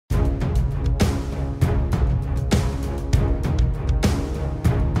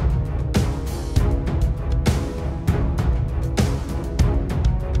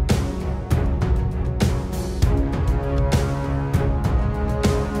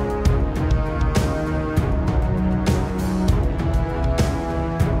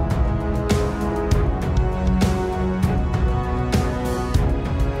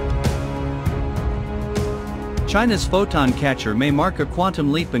China's photon catcher may mark a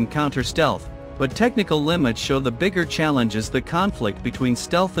quantum leap in counter-stealth, but technical limits show the bigger challenge is the conflict between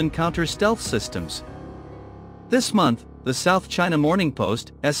stealth and counter-stealth systems. This month, the South China Morning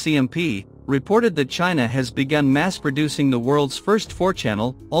Post, SCMP, reported that China has begun mass-producing the world's first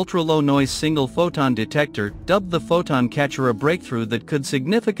 4-channel, ultra-low-noise single-photon detector, dubbed the photon catcher, a breakthrough that could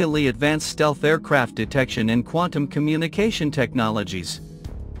significantly advance stealth aircraft detection and quantum communication technologies.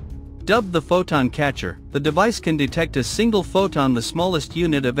 Dubbed the photon catcher, the device can detect a single photon, the smallest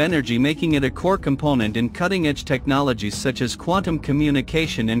unit of energy, making it a core component in cutting-edge technologies such as quantum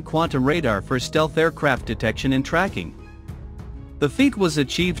communication and quantum radar for stealth aircraft detection and tracking. The feat was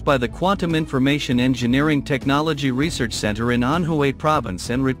achieved by the Quantum Information Engineering Technology Research Center in Anhui Province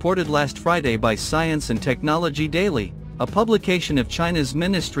and reported last Friday by Science and Technology Daily, a publication of China's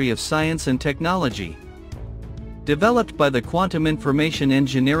Ministry of Science and Technology. Developed by the Quantum Information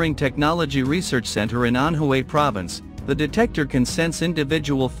Engineering Technology Research Center in Anhui Province, the detector can sense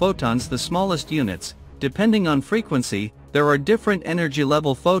individual photons, the smallest units. Depending on frequency, there are different energy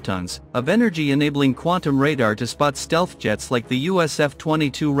level photons of energy, enabling quantum radar to spot stealth jets like the US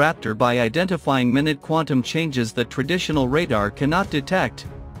F-22 Raptor by identifying minute quantum changes that traditional radar cannot detect.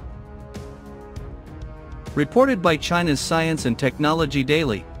 Reported by China's Science and Technology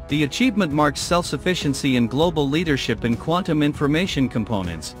Daily, the achievement marks self-sufficiency and global leadership in quantum information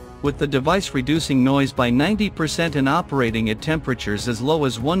components, with the device reducing noise by 90% and operating at temperatures as low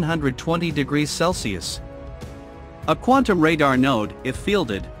as 120 degrees Celsius. A quantum radar node, if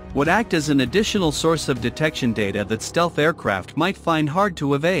fielded, would act as an additional source of detection data that stealth aircraft might find hard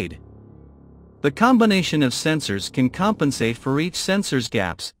to evade. The combination of sensors can compensate for each sensor's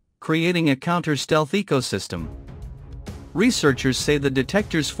gaps, creating a counter-stealth ecosystem. Researchers say the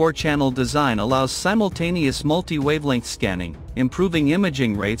detector's 4-channel design allows simultaneous multi-wavelength scanning, improving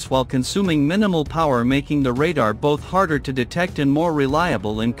imaging rates while consuming minimal power, making the radar both harder to detect and more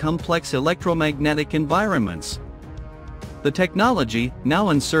reliable in complex electromagnetic environments. The technology, now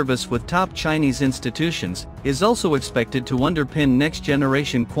in service with top Chinese institutions, is also expected to underpin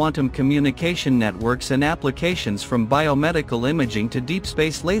next-generation quantum communication networks and applications from biomedical imaging to deep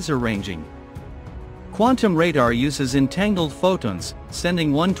space laser ranging. Quantum radar uses entangled photons,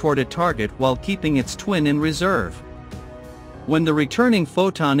 sending one toward a target while keeping its twin in reserve. When the returning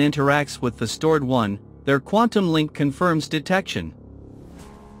photon interacts with the stored one, their quantum link confirms detection.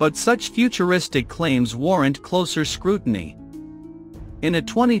 But such futuristic claims warrant closer scrutiny. In a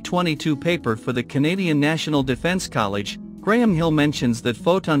 2022 paper for the Canadian National Defence College, Graham Hill mentions that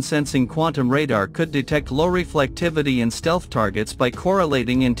photon-sensing quantum radar could detect low reflectivity and stealth targets by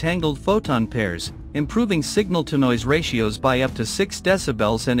correlating entangled photon pairs, improving signal-to-noise ratios by up to 6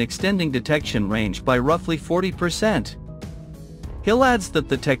 decibels and extending detection range by roughly 40%. Hill adds that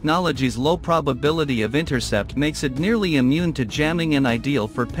the technology's low probability of intercept makes it nearly immune to jamming and ideal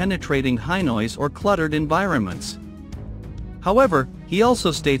for penetrating high-noise or cluttered environments. However, he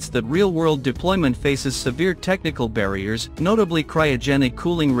also states that real-world deployment faces severe technical barriers, notably cryogenic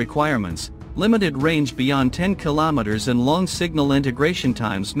cooling requirements, limited range beyond 10 kilometers and long signal integration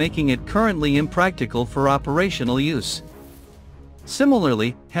times, making it currently impractical for operational use.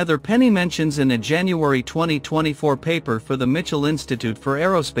 Similarly, Heather Penny mentions in a January 2024 paper for the Mitchell Institute for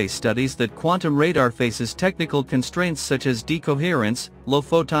Aerospace Studies that quantum radar faces technical constraints such as decoherence, low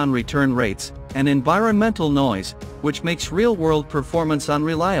photon return rates, and environmental noise, which makes real-world performance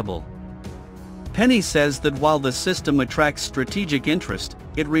unreliable. Penny says that while the system attracts strategic interest,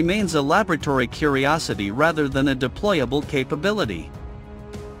 it remains a laboratory curiosity rather than a deployable capability.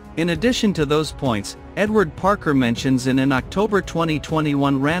 In addition to those points, Edward Parker mentions in an October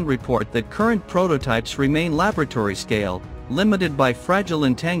 2021 RAND report that current prototypes remain laboratory scale, limited by fragile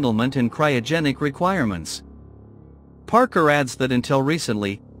entanglement and cryogenic requirements. Parker adds that until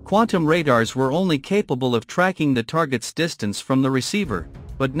recently, quantum radars were only capable of tracking the target's distance from the receiver,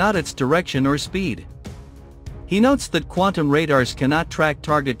 but not its direction or speed. He notes that quantum radars cannot track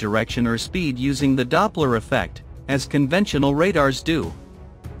target direction or speed using the Doppler effect, as conventional radars do.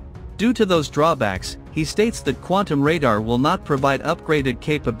 Due to those drawbacks, he states that quantum radar will not provide upgraded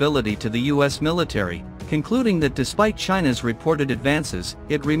capability to the US military, concluding that despite China's reported advances,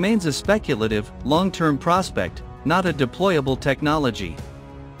 it remains a speculative, long-term prospect, not a deployable technology.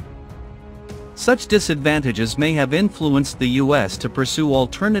 Such disadvantages may have influenced the US to pursue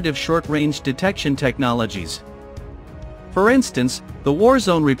alternative short-range detection technologies. For instance, the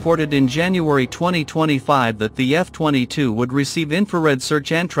Warzone reported in January 2025 that the F-22 would receive infrared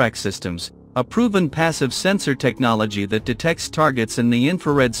search and track systems, a proven passive sensor technology that detects targets in the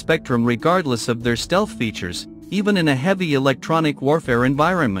infrared spectrum regardless of their stealth features, even in a heavy electronic warfare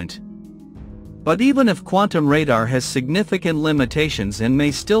environment. But even if quantum radar has significant limitations and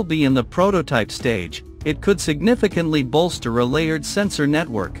may still be in the prototype stage, it could significantly bolster a layered sensor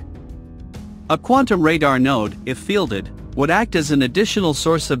network. A quantum radar node, if fielded, would act as an additional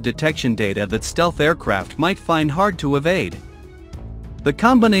source of detection data that stealth aircraft might find hard to evade. The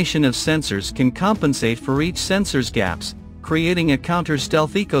combination of sensors can compensate for each sensor's gaps, creating a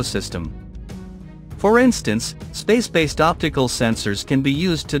counter-stealth ecosystem. For instance, space-based optical sensors can be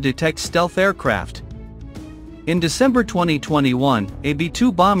used to detect stealth aircraft. In December 2021, a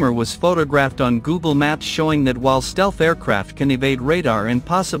B-2 bomber was photographed on Google Maps showing that while stealth aircraft can evade radar and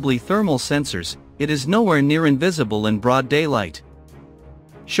possibly thermal sensors, it is nowhere near invisible in broad daylight.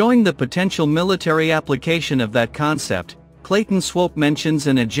 Showing the potential military application of that concept, Clayton Swope mentions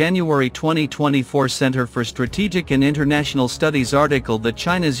in a January 2024 Center for Strategic and International Studies article that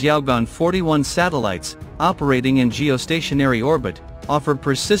China's Yaogan 41 satellites, operating in geostationary orbit, offer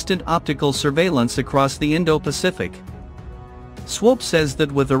persistent optical surveillance across the Indo-Pacific. Swope says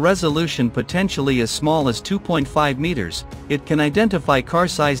that with a resolution potentially as small as 2.5 meters, it can identify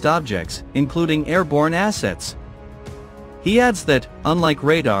car-sized objects, including airborne assets. He adds that, unlike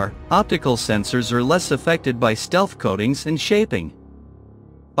radar, optical sensors are less affected by stealth coatings and shaping.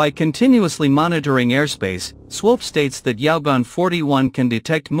 By continuously monitoring airspace, Swope states that Yaogan 41 can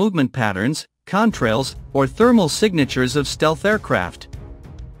detect movement patterns, contrails, or thermal signatures of stealth aircraft.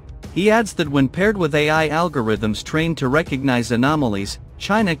 He adds that when paired with AI algorithms trained to recognize anomalies,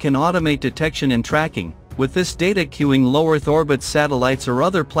 China can automate detection and tracking, with this data queuing low Earth orbit satellites or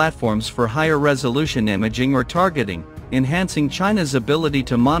other platforms for higher resolution imaging or targeting, enhancing China's ability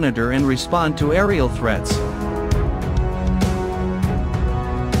to monitor and respond to aerial threats.